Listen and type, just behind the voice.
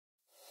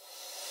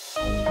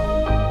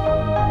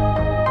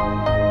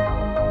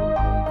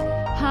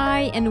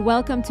and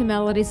welcome to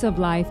Melodies of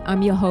Life.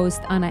 I'm your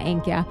host, Anna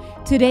Enka.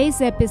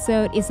 Today's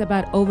episode is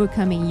about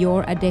overcoming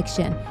your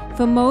addiction.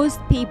 For most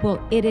people,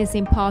 it is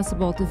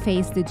impossible to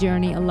face the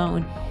journey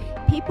alone.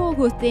 People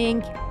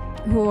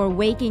who are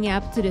waking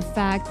up to the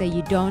fact that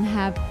you don't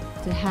have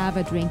to have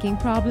a drinking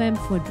problem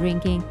for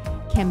drinking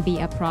can be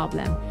a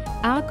problem.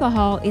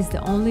 Alcohol is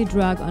the only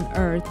drug on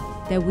earth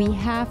that we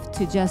have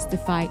to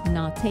justify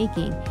not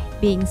taking.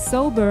 Being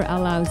sober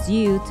allows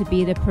you to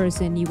be the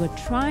person you were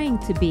trying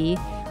to be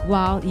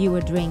while you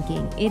were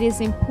drinking. It is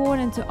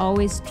important to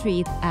always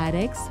treat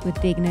addicts with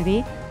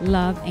dignity,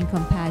 love, and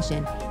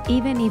compassion,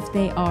 even if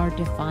they are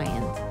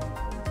defiant.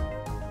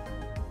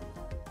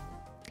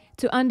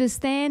 To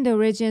understand the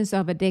origins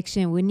of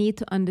addiction, we need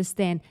to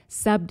understand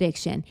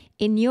subdiction.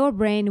 In your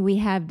brain, we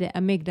have the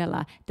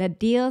amygdala that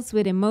deals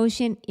with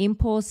emotion,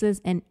 impulses,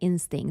 and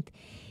instinct.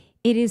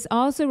 It is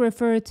also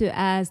referred to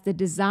as the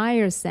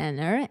desire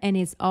center, and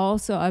it's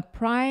also a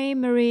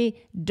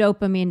primary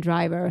dopamine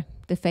driver,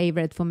 the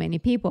favorite for many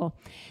people.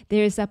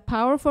 There is a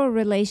powerful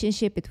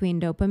relationship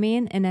between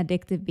dopamine and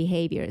addictive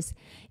behaviors.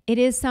 It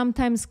is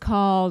sometimes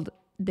called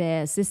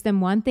the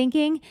System 1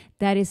 thinking.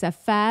 That is a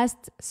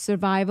fast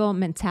survival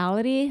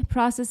mentality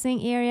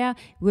processing area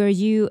where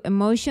you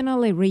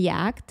emotionally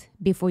react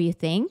before you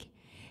think.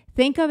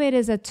 Think of it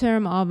as a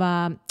term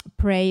of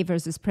prey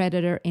versus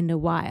predator in the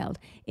wild.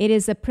 It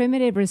is a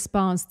primitive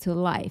response to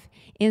life.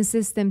 In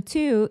System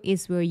 2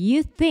 is where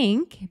you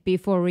think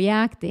before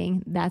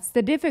reacting. That's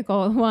the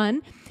difficult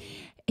one.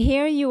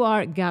 Here you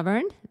are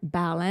governed,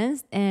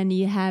 balanced, and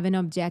you have an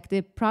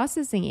objective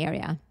processing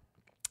area.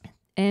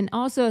 And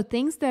also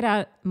things that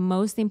are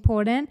most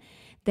important,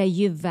 that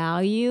you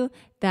value,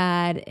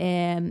 that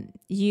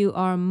you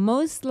are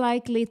most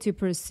likely to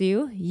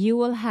pursue, you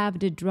will have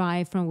the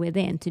drive from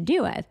within to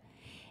do it.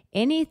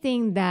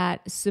 Anything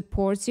that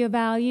supports your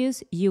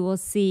values, you will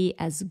see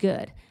as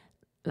good,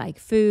 like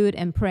food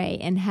and prey,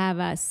 and have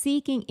a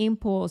seeking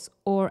impulse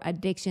or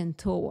addiction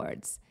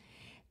towards.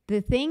 The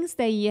things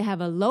that you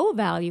have a low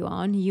value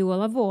on, you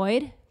will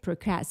avoid,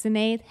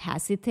 procrastinate,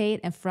 hesitate,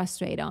 and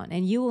frustrate on,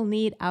 and you will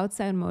need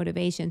outside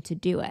motivation to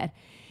do it.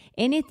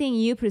 Anything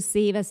you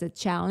perceive as a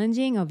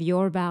challenging of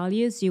your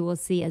values, you will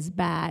see as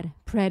bad,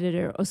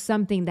 predator, or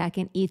something that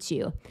can eat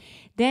you.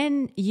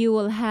 Then you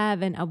will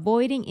have an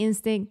avoiding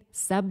instinct,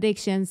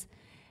 subdictions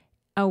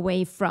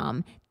away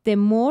from. The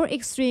more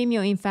extreme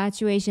your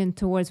infatuation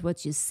towards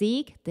what you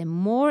seek, the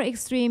more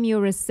extreme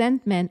your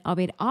resentment of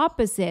it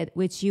opposite,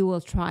 which you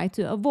will try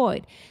to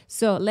avoid.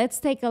 So let's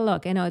take a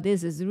look. I know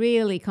this is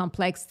really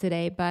complex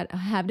today, but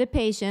have the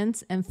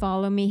patience and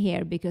follow me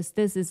here because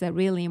this is a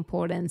really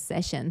important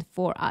session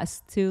for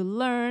us to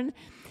learn.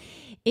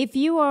 If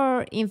you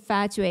are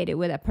infatuated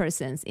with a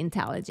person's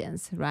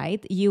intelligence,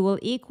 right, you will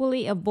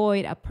equally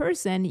avoid a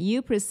person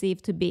you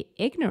perceive to be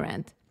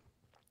ignorant.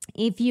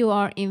 If you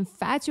are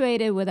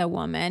infatuated with a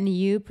woman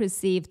you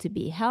perceive to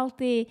be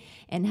healthy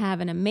and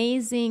have an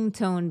amazing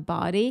toned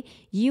body,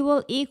 you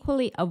will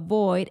equally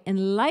avoid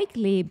and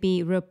likely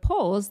be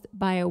repulsed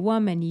by a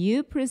woman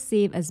you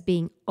perceive as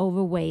being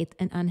overweight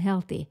and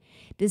unhealthy.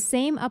 The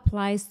same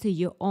applies to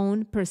your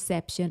own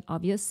perception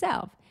of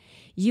yourself.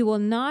 You will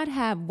not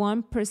have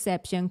one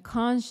perception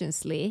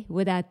consciously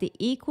without the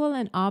equal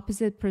and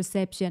opposite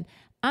perception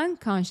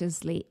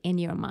unconsciously in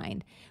your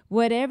mind.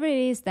 Whatever it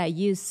is that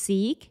you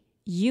seek,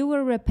 you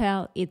will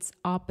repel its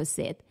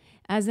opposite.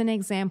 As an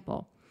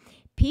example,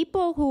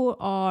 people who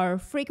are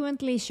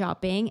frequently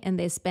shopping and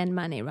they spend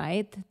money,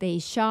 right? They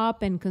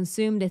shop and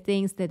consume the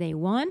things that they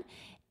want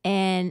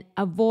and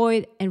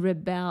avoid and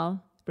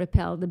repel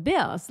the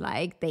bills.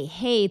 Like they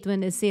hate when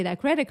they see that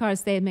credit card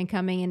statement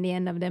coming in the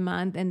end of the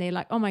month and they're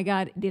like, oh my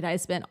God, did I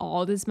spend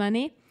all this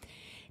money?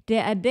 The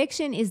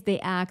addiction is the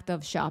act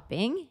of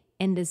shopping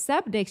and the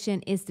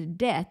subdiction is the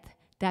debt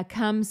that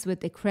comes with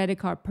the credit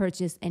card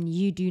purchase and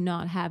you do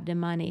not have the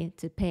money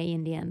to pay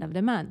in the end of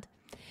the month.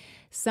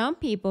 Some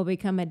people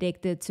become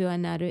addicted to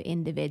another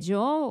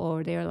individual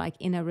or they're like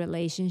in a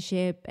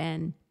relationship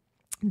and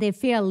they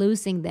fear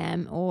losing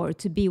them or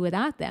to be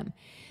without them.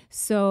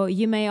 So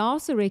you may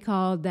also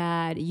recall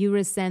that you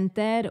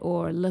resented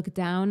or looked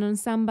down on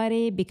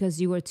somebody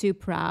because you were too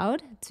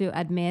proud to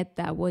admit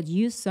that what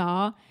you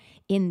saw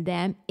in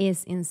them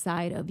is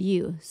inside of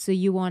you. So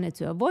you wanted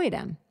to avoid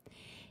them.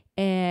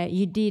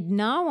 You did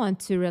not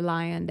want to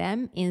rely on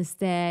them.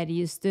 Instead,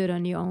 you stood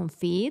on your own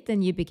feet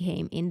and you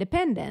became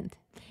independent.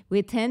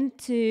 We tend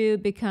to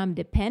become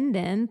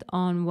dependent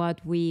on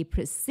what we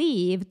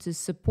perceive to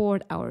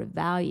support our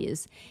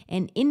values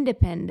and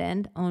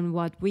independent on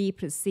what we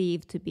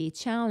perceive to be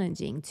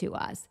challenging to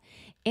us.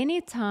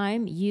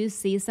 Anytime you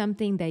see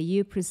something that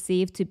you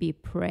perceive to be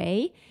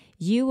prey,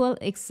 you will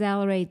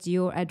accelerate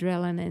your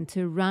adrenaline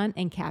to run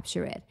and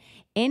capture it.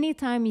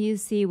 Anytime you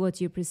see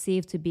what you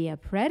perceive to be a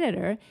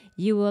predator,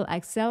 you will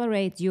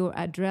accelerate your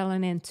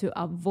adrenaline to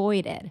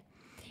avoid it.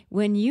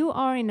 When you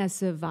are in a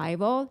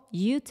survival,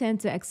 you tend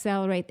to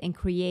accelerate and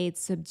create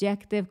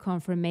subjective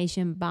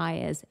confirmation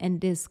bias,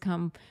 and this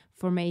comes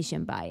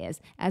formation bias.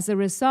 As a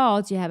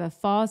result, you have a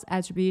false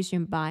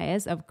attribution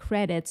bias of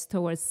credits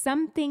towards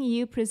something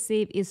you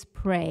perceive is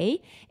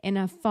prey, and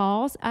a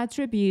false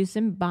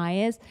attribution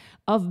bias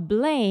of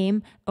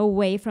blame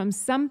away from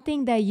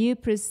something that you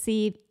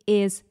perceive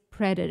is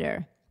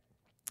predator.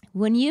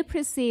 When you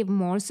perceive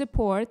more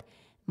support,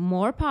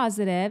 more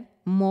positive,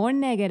 more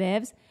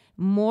negatives,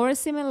 more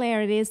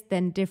similarities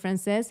than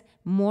differences,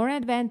 more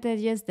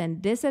advantages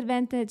than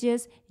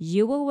disadvantages,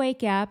 you will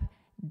wake up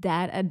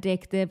that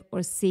addictive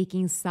or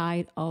seeking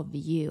side of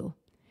you.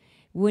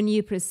 When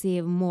you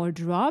perceive more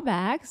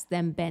drawbacks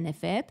than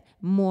benefit,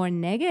 more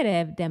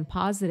negative than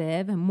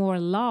positive, more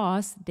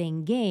loss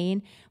than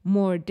gain,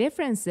 more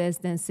differences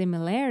than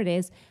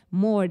similarities,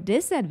 more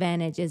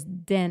disadvantages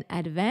than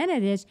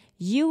advantages,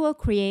 you will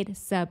create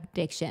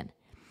subdiction.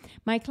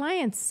 My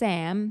client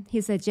Sam,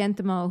 he's a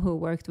gentleman who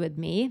worked with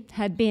me,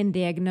 had been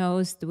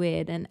diagnosed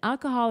with an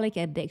alcoholic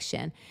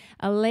addiction,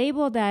 a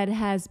label that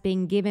has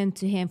been given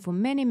to him for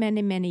many,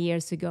 many, many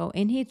years ago,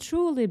 and he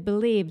truly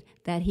believed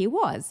that he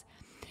was.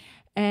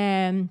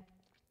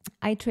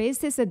 I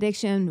traced his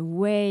addiction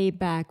way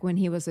back when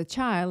he was a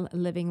child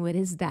living with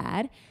his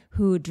dad,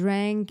 who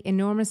drank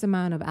enormous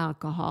amount of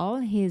alcohol.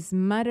 His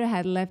mother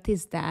had left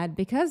his dad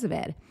because of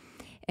it.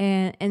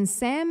 And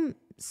Sam's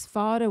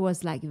father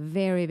was like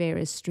very,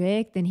 very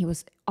strict, and he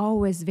was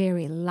always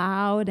very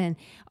loud and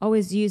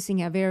always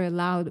using a very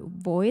loud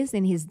voice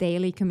in his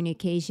daily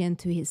communication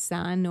to his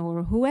son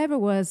or whoever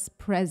was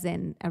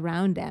present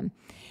around them.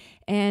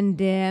 And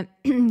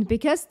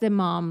because the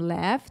mom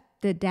left,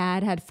 the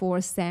dad had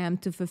forced Sam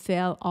to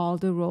fulfill all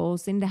the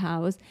roles in the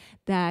house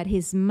that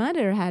his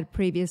mother had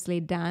previously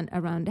done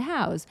around the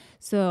house.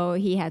 So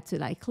he had to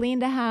like clean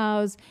the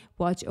house,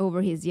 watch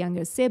over his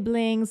younger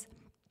siblings,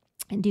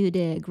 and do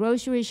the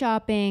grocery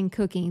shopping,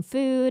 cooking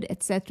food,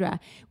 etc.,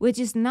 which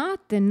is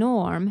not the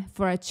norm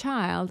for a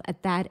child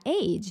at that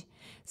age.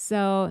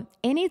 So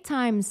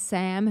anytime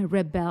Sam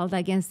rebelled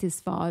against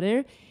his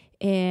father,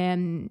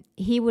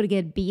 he would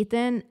get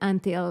beaten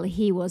until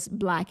he was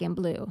black and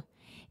blue.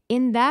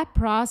 In that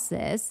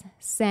process,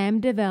 Sam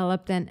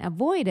developed an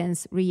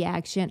avoidance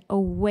reaction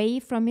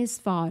away from his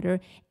father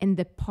and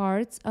the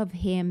parts of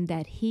him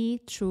that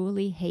he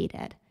truly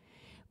hated.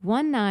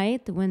 One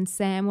night, when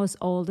Sam was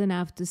old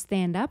enough to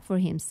stand up for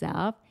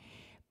himself,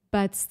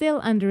 but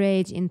still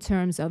underage in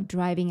terms of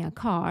driving a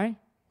car,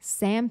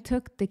 Sam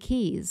took the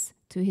keys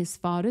to his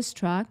father's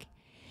truck.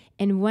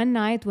 And one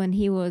night when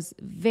he was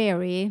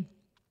very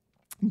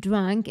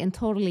drunk and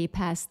totally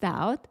passed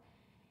out,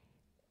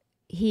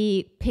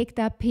 he picked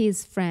up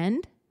his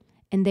friend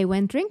and they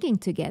went drinking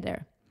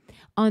together.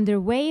 On their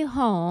way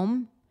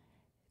home,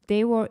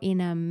 they were in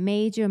a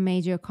major,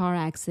 major car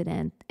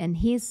accident, and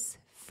his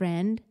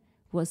friend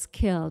was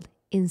killed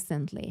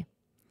instantly.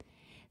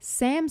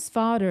 Sam's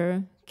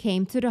father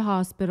came to the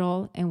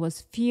hospital and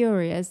was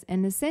furious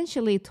and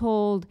essentially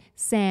told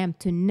Sam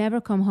to never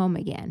come home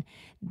again.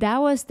 That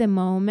was the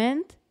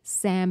moment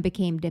Sam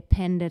became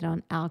dependent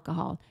on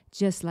alcohol,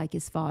 just like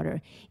his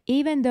father,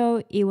 even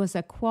though it was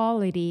a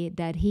quality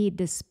that he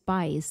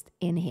despised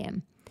in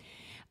him.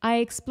 I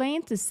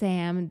explained to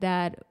Sam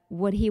that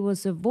what he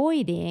was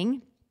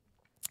avoiding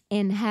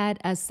and had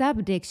a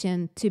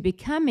subaddiction to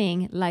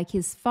becoming like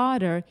his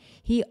father,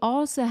 he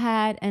also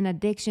had an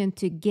addiction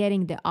to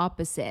getting the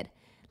opposite,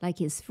 like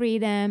his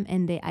freedom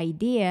and the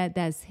idea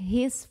that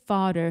his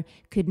father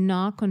could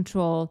not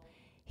control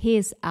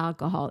his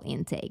alcohol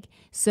intake.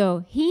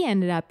 So he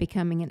ended up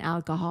becoming an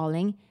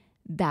alcoholic.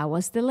 That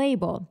was the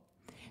label.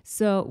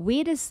 So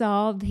we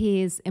dissolved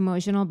his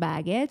emotional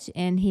baggage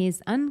and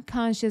his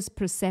unconscious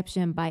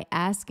perception by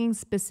asking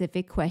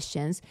specific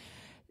questions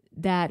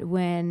that,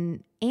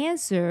 when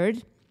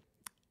answered,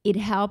 it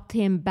helped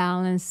him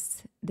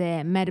balance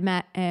the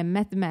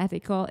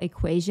mathematical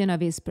equation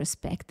of his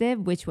perspective,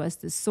 which was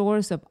the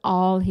source of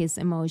all his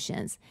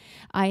emotions.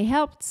 I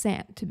helped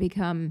Sam to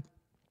become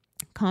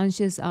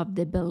conscious of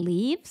the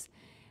beliefs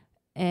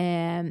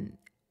and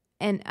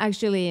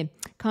actually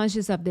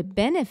conscious of the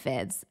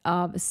benefits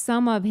of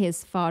some of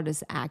his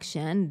father's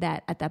action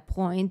that at that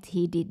point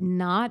he did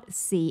not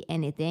see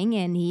anything,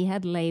 and he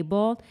had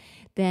labeled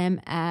them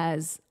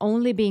as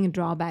only being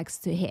drawbacks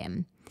to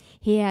him.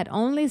 He had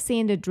only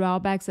seen the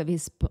drawbacks of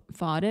his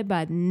father,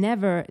 but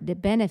never the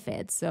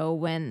benefits. So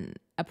when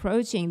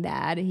approaching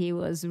that, he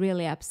was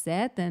really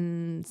upset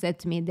and said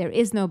to me, there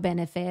is no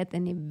benefit,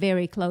 and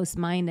very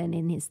close-minded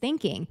in his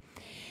thinking.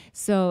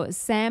 So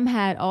Sam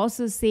had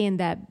also seen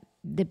that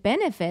the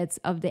benefits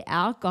of the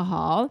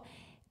alcohol,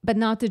 but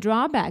not the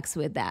drawbacks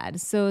with that.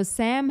 So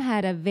Sam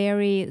had a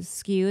very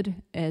skewed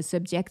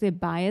subjective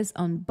bias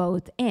on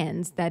both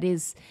ends. That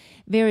is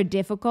very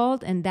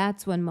difficult, and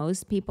that's what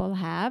most people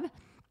have.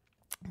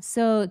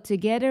 So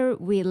together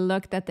we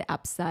looked at the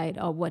upside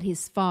of what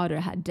his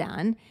father had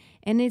done.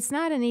 And it's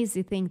not an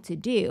easy thing to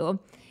do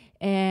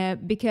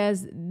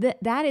because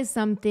that is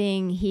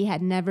something he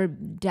had never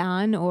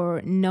done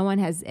or no one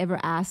has ever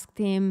asked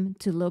him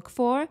to look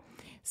for.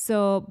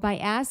 So by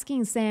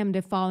asking Sam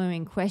the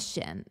following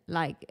question,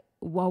 like,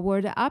 what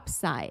were the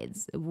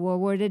upsides? What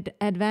were the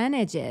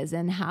advantages?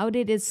 And how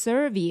did it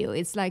serve you?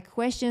 It's like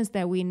questions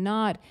that we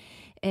not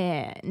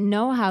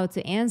know how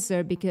to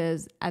answer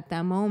because at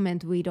that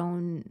moment we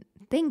don't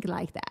think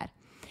like that.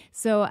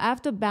 So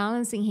after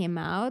balancing him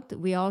out,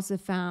 we also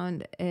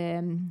found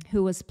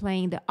who was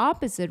playing the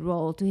opposite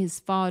role to his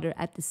father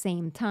at the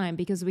same time,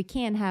 because we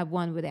can't have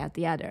one without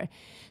the other.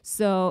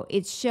 So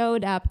it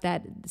showed up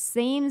that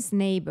Same's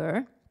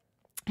neighbor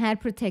had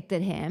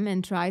protected him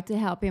and tried to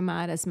help him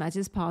out as much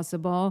as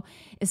possible,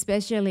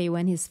 especially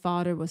when his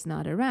father was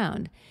not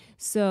around.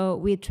 So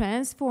we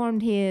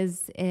transformed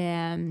his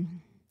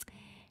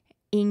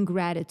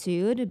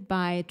ingratitude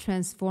by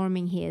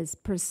transforming his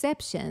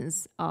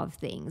perceptions of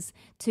things.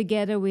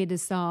 Together we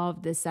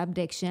dissolved the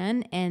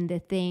subdiction and the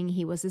thing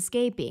he was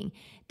escaping,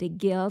 the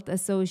guilt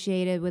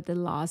associated with the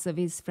loss of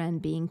his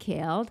friend being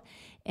killed.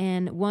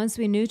 And once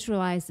we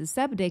neutralized the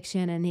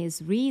subdiction and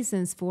his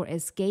reasons for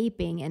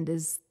escaping and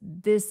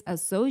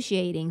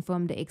disassociating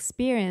from the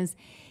experience,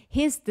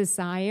 his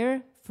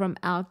desire from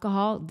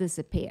alcohol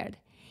disappeared.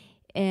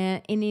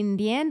 And in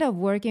the end of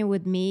working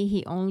with me,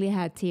 he only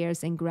had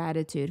tears and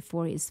gratitude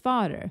for his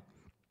father.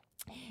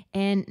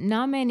 And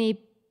not many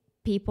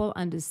people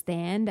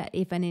understand that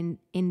if an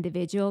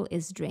individual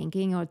is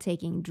drinking or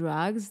taking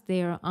drugs,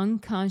 they are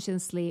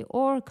unconsciously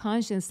or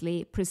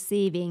consciously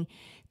perceiving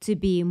to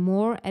be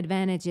more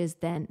advantages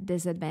than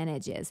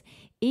disadvantages,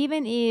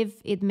 even if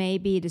it may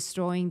be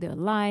destroying their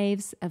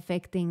lives,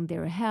 affecting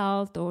their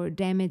health, or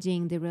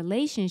damaging the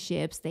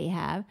relationships they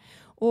have,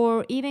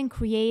 or even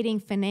creating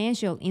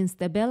financial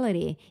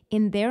instability.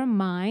 In their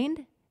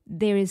mind,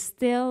 there is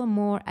still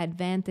more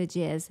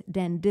advantages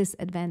than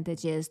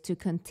disadvantages to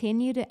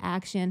continue the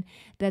action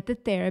that the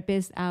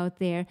therapists out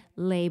there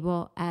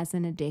label as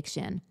an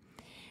addiction.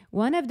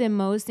 One of the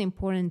most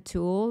important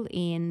tools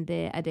in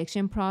the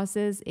addiction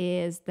process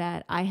is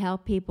that I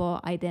help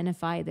people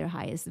identify their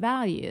highest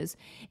values.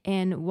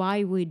 And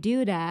why we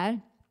do that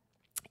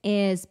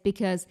is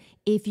because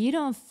if you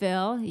don't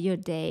fill your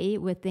day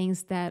with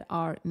things that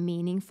are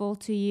meaningful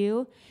to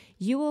you,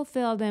 you will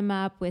fill them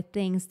up with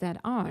things that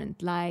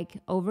aren't, like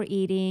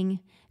overeating,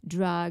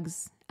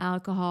 drugs,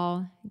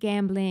 alcohol,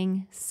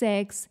 gambling,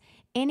 sex,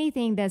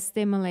 anything that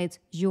stimulates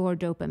your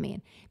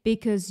dopamine,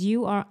 because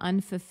you are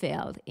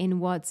unfulfilled in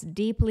what's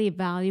deeply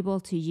valuable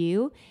to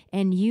you,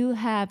 and you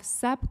have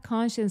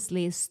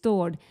subconsciously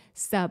stored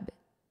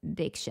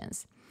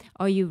sub-addictions.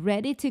 Are you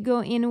ready to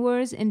go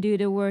inwards and do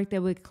the work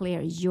that will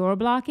clear your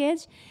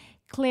blockage,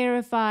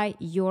 clarify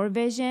your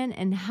vision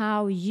and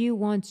how you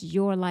want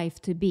your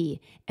life to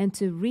be, and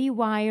to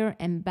rewire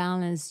and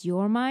balance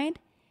your mind?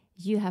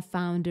 You have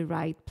found the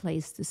right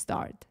place to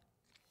start.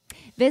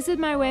 Visit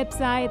my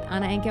website,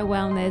 Anna Enka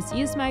Wellness.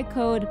 Use my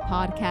code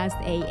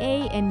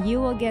PODCASTAA and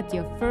you will get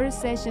your first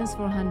sessions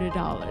for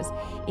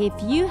 $100. If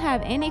you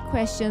have any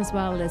questions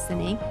while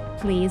listening,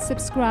 please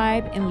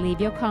subscribe and leave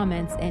your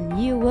comments,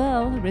 and you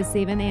will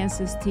receive an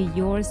answers to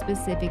your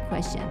specific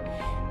question.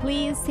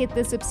 Please hit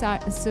the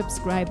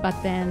subscribe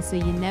button so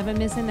you never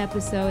miss an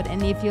episode.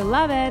 And if you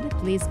love it,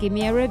 please give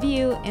me a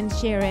review and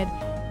share it.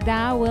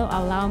 That will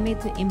allow me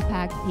to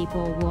impact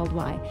people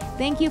worldwide.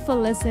 Thank you for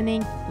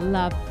listening.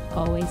 Love,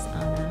 always,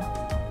 Anna.